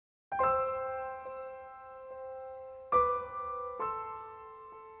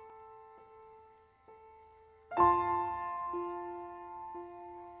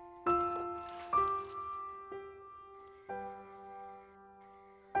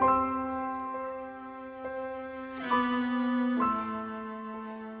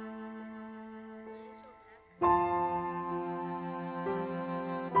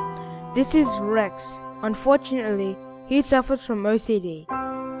This is Rex. Unfortunately, he suffers from OCD,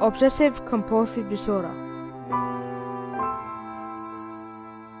 Obsessive Compulsive Disorder.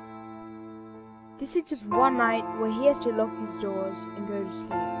 This is just one night where he has to lock his doors and go to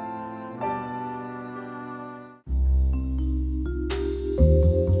sleep.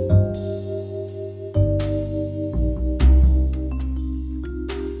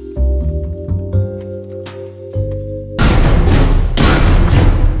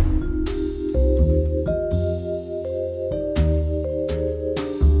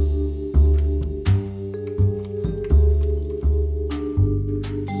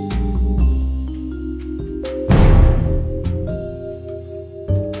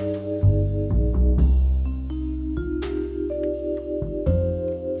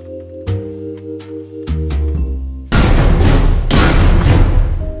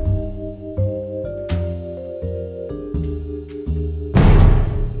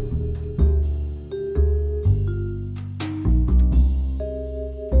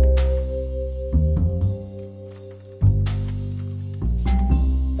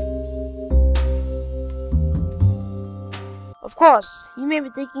 Of course, you may be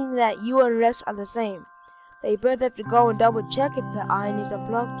thinking that you and Rex are the same, that you both have to go and double check if the iron is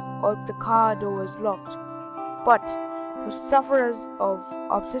unplugged or if the car door is locked. But for sufferers of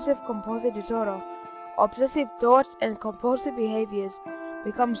obsessive compulsive disorder, obsessive thoughts and compulsive behaviors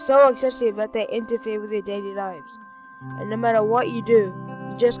become so excessive that they interfere with their daily lives, and no matter what you do,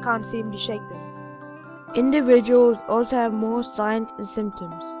 you just can't seem to shake them. Individuals also have more signs and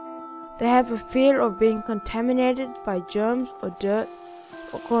symptoms. They have a fear of being contaminated by germs or dirt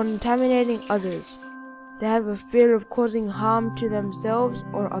or contaminating others. They have a fear of causing harm to themselves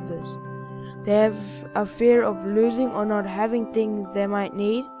or others. They have a fear of losing or not having things they might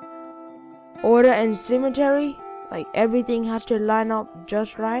need. Order and symmetry, like everything has to line up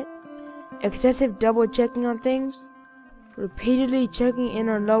just right. Excessive double checking on things. Repeatedly checking in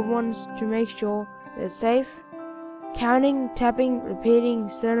on loved ones to make sure they're safe. Counting, tapping, repeating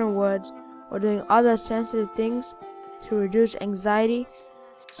certain words, or doing other sensitive things to reduce anxiety.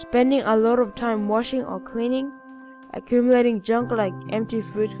 Spending a lot of time washing or cleaning. Accumulating junk like empty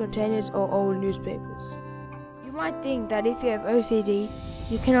food containers or old newspapers. You might think that if you have OCD,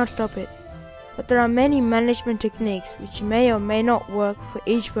 you cannot stop it. But there are many management techniques which may or may not work for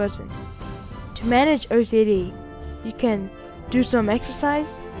each person. To manage OCD, you can do some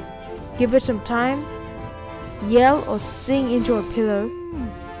exercise, give it some time, yell or sing into a pillow,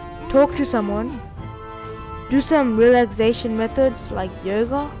 talk to someone, do some relaxation methods like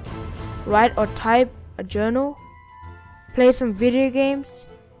yoga, write or type a journal, play some video games,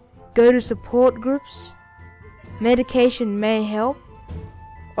 go to support groups, medication may help,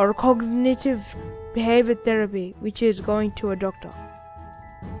 or cognitive behavior therapy, which is going to a doctor.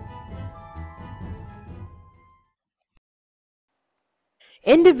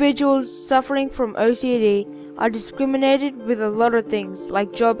 Individuals suffering from OCD are discriminated with a lot of things,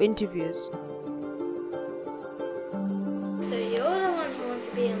 like job interviews. So you're the one who wants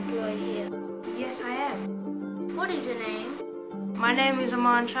to be employed here? Yes, I am. What is your name? My name is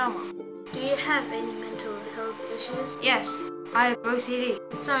Aman Sharma. Do you have any mental health issues? Yes, I have OCD.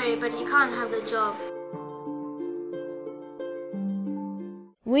 Sorry, but you can't have the job.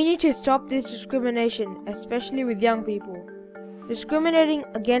 We need to stop this discrimination, especially with young people. Discriminating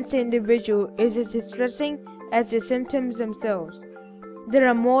against an individual is as distressing as the symptoms themselves. There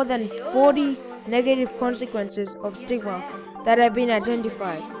are more than 40 negative consequences of stigma that have been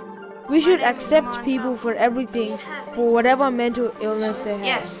identified. We should accept people for everything, for whatever mental illness they have.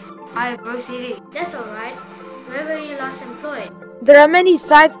 Yes, I have OCD. That's alright. Where were you last employed? There are many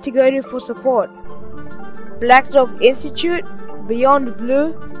sites to go to for support. Black Dog Institute, Beyond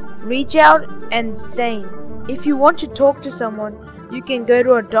Blue, Reach Out, and Sane. If you want to talk to someone, you can go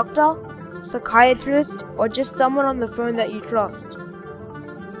to a doctor, psychiatrist, or just someone on the phone that you trust.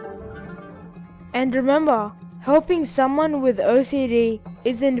 And remember, helping someone with OCD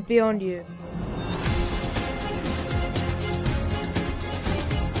isn't beyond you.